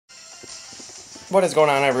What is going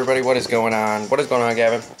on, everybody? What is going on? What is going on,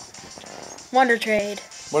 Gavin? Wondertrade.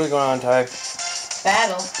 What is going on, Ty?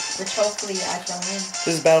 Battle, which hopefully I shall win.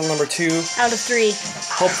 This is battle number 2. Out of 3.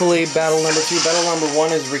 Hopefully, battle number 2. Battle number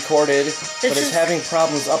 1 is recorded, but it's having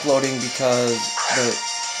problems uploading because the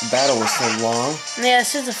battle was so long. Yeah,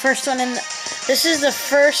 this is the first one in. This is the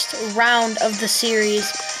first round of the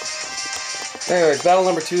series. Anyways, battle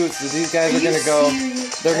number 2. So these guys are gonna go.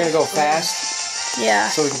 They're gonna go fast.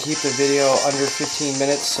 Yeah. So we can keep the video under 15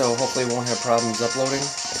 minutes. So hopefully, we won't have problems uploading.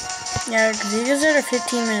 Yeah, because videos that are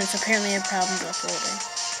 15 minutes apparently have problems uploading.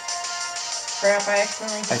 Crap, I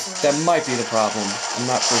accidentally hit That might be the problem. I'm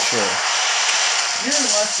not for sure. You're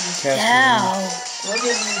lucky. Yeah. Look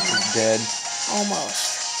at me. He's dead.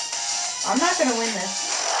 Almost. I'm not gonna win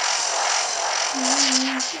this.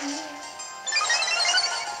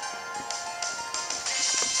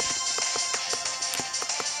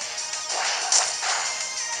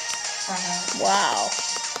 Wow.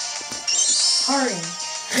 Hurry.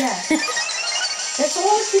 Yeah. That's all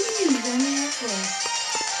I can use. I mean, actually.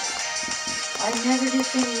 I never did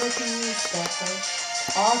things I can use stuff.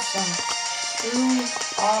 That's awesome. Really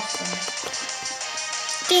awesome.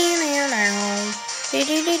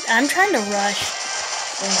 I'm trying to rush.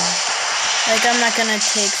 Yeah. Like, I'm not gonna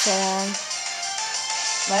take so long.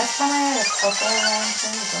 Last time I had a couple of long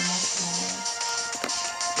things, but most of them.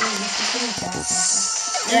 You can count something.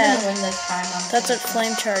 Yeah. You're gonna win this time. That's what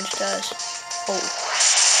flame charge does. Oh.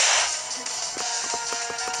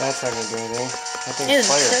 That's not gonna do anything. I think Ew, it's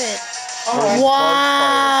fire. shit. Oh,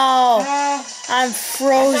 Wow! I'm I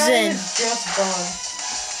frozen. thought it was just bug.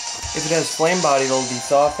 If it has flame body, it'll be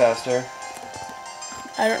thaw faster.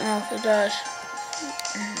 I don't know if it does.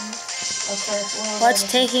 Okay, well, What's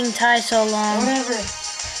taking Ty so long? Whatever.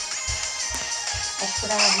 I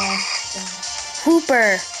put out my thing.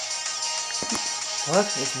 Hooper. What?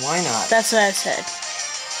 Why not? That's what I said.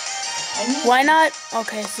 Why not?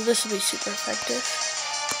 Okay, so this will be super effective.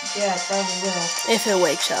 Yeah, it probably will. If it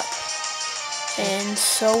wakes up. And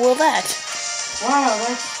so will that. Wow,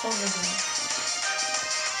 that's so good.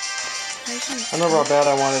 I remember how bad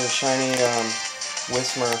I wanted a shiny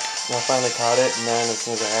Whismer, and I finally caught it, and then as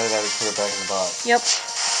soon as I had it, I would put it back in the box. Yep.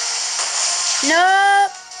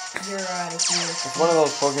 Nope. You're out of here. It's one of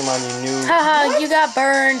those Pokemon you knew. Haha, you got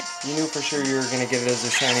burned. You knew for sure you were gonna get it as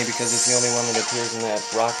a shiny because it's the only one that appears in that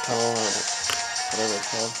rock tunnel or whatever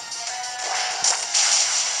it's called.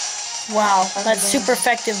 Wow, that's super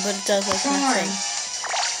effective, but it does like nothing.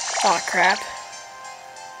 Aw, crap.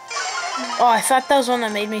 Oh, I thought that was one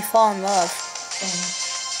that made me fall in love.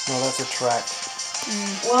 No, that's a track.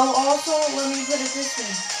 Well, also, let me put it this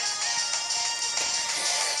way.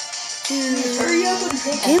 Hurry up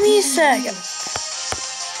and give me a second.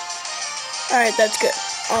 Alright, that's good.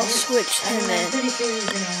 I'll switch him in. I'm pretty sure he's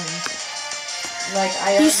gonna win. Like,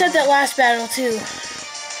 You said that last battle, too.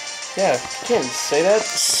 Yeah, you can't say that.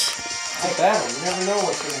 It's a battle. You never know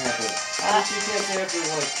what's gonna happen. You can't say after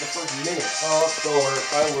like the first minute. Oh, it's over.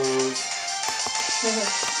 I lose.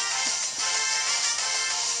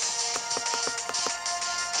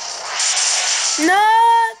 No!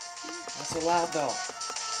 That's so loud though.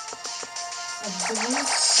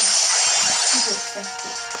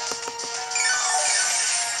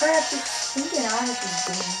 Crap, it's thinking honestly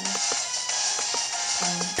doing this.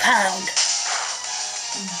 Pound.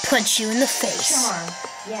 Punch you in the face. Charm.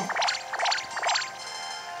 Yeah.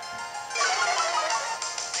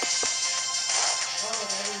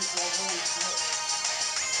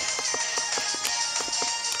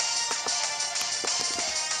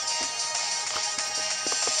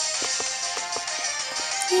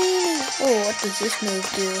 Oh, what does this move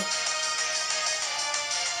do?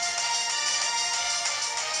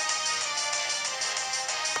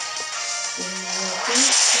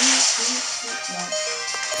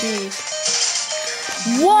 Jeez.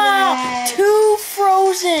 Wow! Yes. 2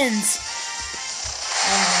 Frozens!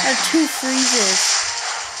 Or 2 freezes.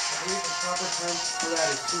 I believe the proper term for that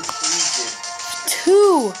is 2 freezes.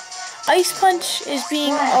 2! Ice Punch is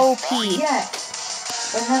being OP.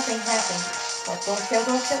 Yes. But nothing happened. But don't kill,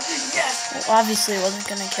 don't kill. Yes! Well, obviously it wasn't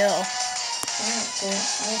gonna kill.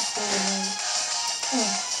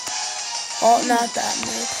 Well, not that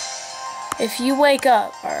move. If you wake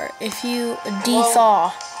up, or if you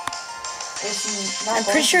de-thaw, I'm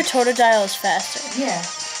pretty sure Totodile is faster. Yeah.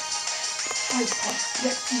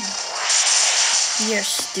 You're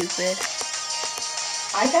stupid.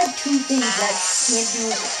 I got 2 things that can't do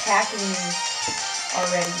attacking me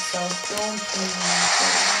already, so don't believe me.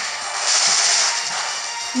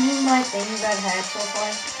 2 of my things I've had so far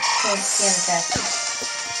can't attack me.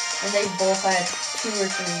 And they both had 2 or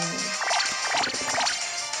 3 moves.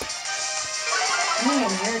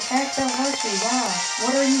 your attack fell harshly. Wow.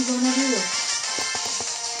 What are you gonna do?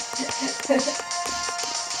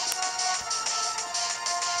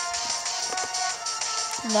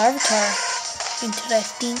 Larvitar.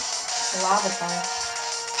 Interesting. Lavatar.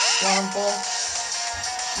 Wurmple.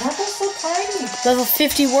 Wurmple's so tiny. Level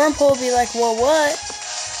 50 Wurmple will be like, well, what?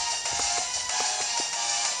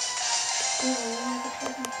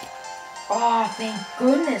 Oh, thank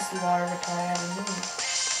goodness Larvitar had a move.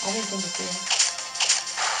 I didn't think it did.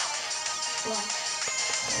 Well,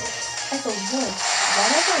 that's a wood. That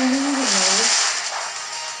ever really move?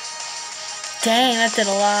 Dang, that did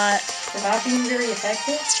a lot. Without being very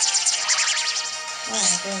effective? Oh,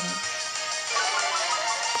 dang.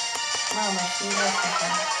 Oh, my speed is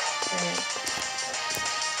great.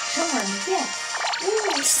 Charm, yes.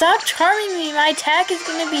 Ooh. Stop charming me. My attack is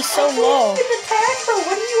going to be so low. I can't even attack, though.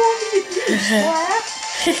 What do you want me to do? Splash?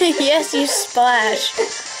 Yes, you splash.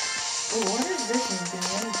 Ooh, what is this one doing?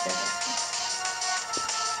 Let me check it.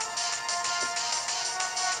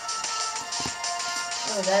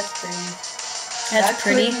 Oh, that's pretty. That's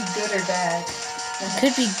pretty. Could be good or bad. It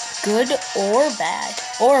could be good or bad.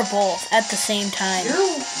 Or both at the same time. Your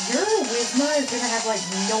Whismur is gonna have like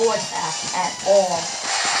no attack at all.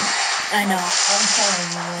 I know. I'm telling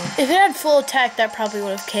you, man. If it had full attack, that probably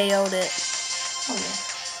would have KO'd it. Oh yeah.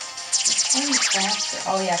 I'm faster.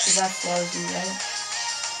 Oh yeah, because that slows you, right?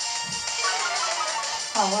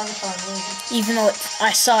 Oh, Larvitar loses. Even though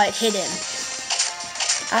I saw it hit him.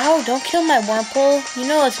 Ow, don't kill my Wurmple. You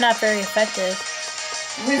know it's not very effective.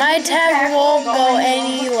 My attack won't go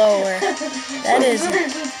any lower. That is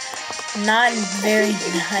not very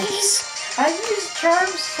nice. I use Charm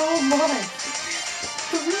so much.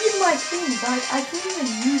 To read my things, I can't even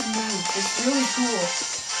use moves. It's really cool.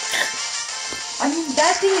 I mean,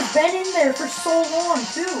 that thing has been in there for so long,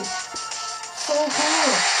 too. So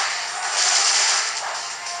cool.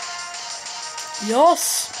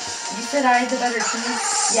 Yes. You said I had the better team?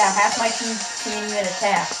 Yeah, half my team can't even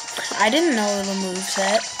attack. I didn't know the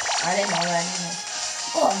moveset. I didn't know that either.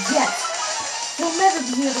 Oh, yes! You'll never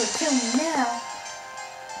be able to kill me now.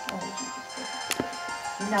 Oh,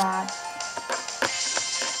 not.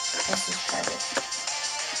 Let's just try this.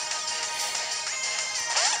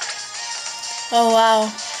 Oh wow.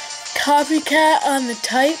 Copycat on the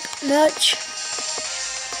type much?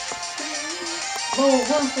 Lower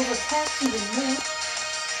Wurmple attacks even more.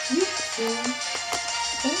 You kill.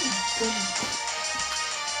 Oh, goodness.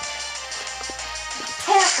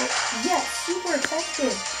 Tackle! Yes, super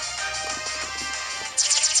effective.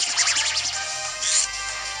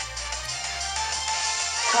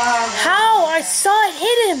 How? I saw it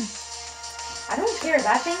hit him! I don't care.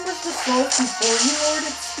 That thing was the slowest before you lowered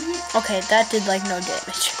its speed. Okay, that did like no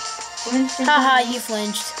damage. Flinched into Haha, the- you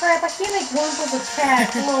flinched. Crap, I can't make Wurmple's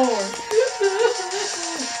attack lower.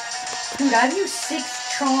 Dude, I've used 6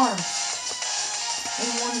 charms in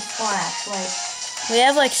one splash. Like, We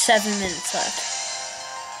have like 7 minutes left.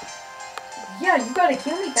 yeah, you gotta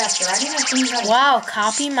kill me faster. I didn't have things that Wow,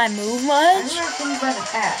 copy my move I much? don't have things that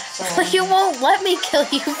attack. So But you won't let me kill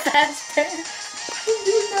you faster.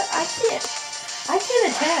 Dude, I can't. I can't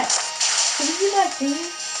attack. Can you do my thing?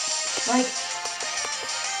 Like,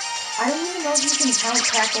 I don't even know if you can count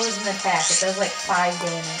tackle as an attack. It does like 5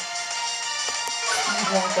 damage. You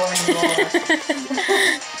won't go any lower.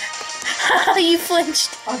 Haha, you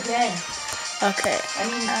flinched. Again. Okay. I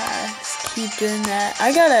mean, Let's keep doing that.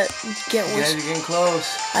 I gotta get You guys are getting close.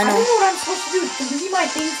 I I don't know. know what I'm supposed to do. 3 of my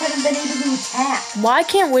things haven't been able to attack. Why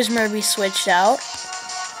can't Whismur be switched out?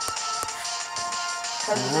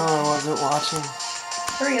 No, I wasn't watching.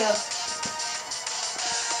 Hurry up.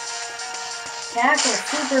 Tackle,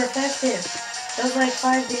 super effective. Does like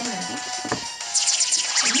 5 damage.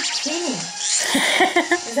 Are you kidding?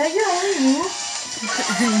 Is that your only move?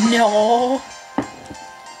 No.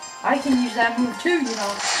 I can use that move too, you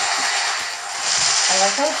know. I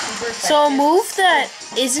like how it's super effective. So a move that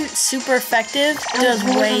isn't super effective does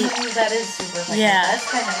There's way. a move that is super effective. Yeah. That's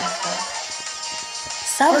kind of messed up.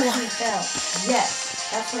 Stop. First we fell. Yes,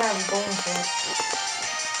 that's what I was going for.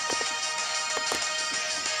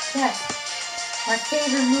 Yes, my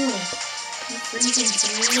favorite move. You freaking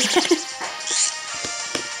serious?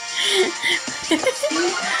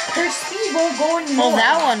 Their speed won't go anymore. Well,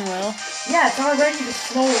 that one will. Yeah, it's already the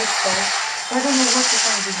slowest though. So I don't know what they're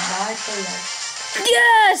trying to do. Now I play that.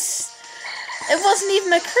 Yes! It wasn't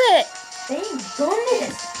even a crit. Thank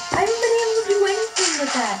goodness. I haven't been able to do anything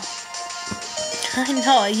with that. I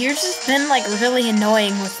know, you've just been like really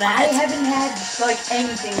annoying with I that. haven't had like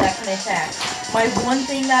anything that can attack. My one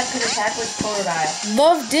thing that could attack was Totodile.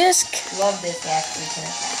 Love disc. Love this actually can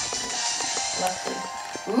attack. Lefty.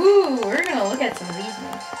 Ooh, we're gonna look at some of these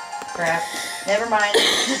moves. Crap. Never mind.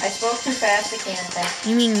 I spoke too fast, I can't think.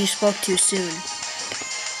 You mean you spoke too soon?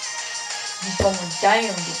 It's going down,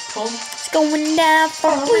 you punk. It's going down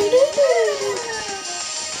for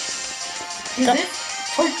Is it?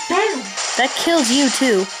 Oh, damn! That kills you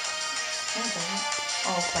too.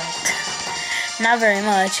 Oh, crap. Not very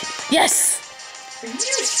much. Yes! Are you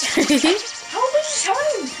How many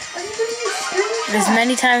times are you gonna use screenshot? As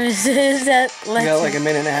many times as that You lets got like a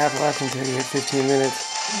minute and a half left until you hit 15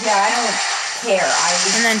 minutes. Yeah, I don't care.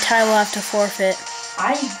 And then Ty will have to forfeit.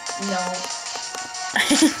 I know.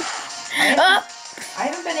 Oh! I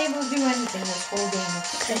haven't been able to do anything this whole game.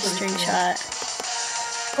 Okay, string shot.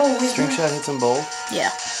 Oh, wait, String shot hits them both.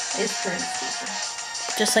 Yeah. It's pretty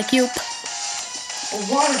stupid. Just like you. A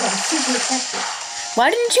water gun, super effective. Why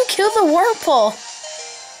didn't you kill the whirlpool?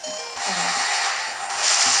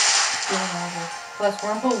 Game over. Plus,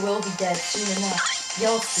 Rumple will be dead soon enough.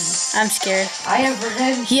 You'll see. I'm scared. I have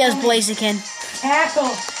revenge. He has coming. Blaziken.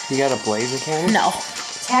 Tackle. You got a Blaziken? No.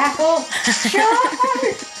 Tackle.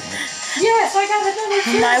 Charge. Yes, I got another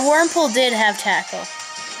kill. My Wurmple did have tackle.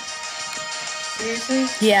 Seriously?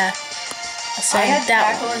 Yeah. I'll I say had that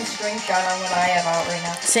tackle one. and string shot on what I have out right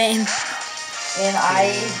now. Same. And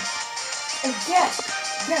I... Yes.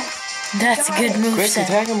 Yes. That's a good move Quick, set.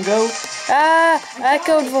 attack him, go. Ah,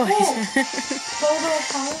 echoed Photo voice.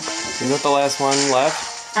 power. Is that the last one left?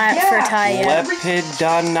 For Ty, yeah.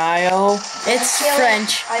 Lepidonile. It's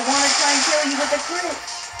French. I want to try and kill you with a crit.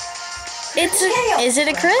 Is it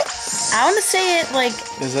a crit? I want to say it like...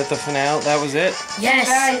 Is that the finale? That was it? Yes.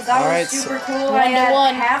 Guys, that Alright, was super cool. 1-1. I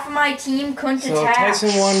had half of my team couldn't So attack.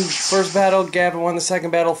 Tyson won first battle, Gavin won the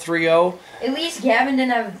second battle 3-0. At least Gavin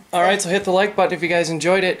didn't have... Alright, so hit the like button if you guys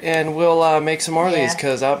enjoyed it, and we'll make some more of these, Yeah.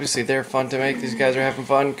 because obviously they're fun to make. These guys are having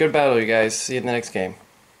fun. Good battle, you guys. See you in the next game.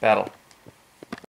 Battle.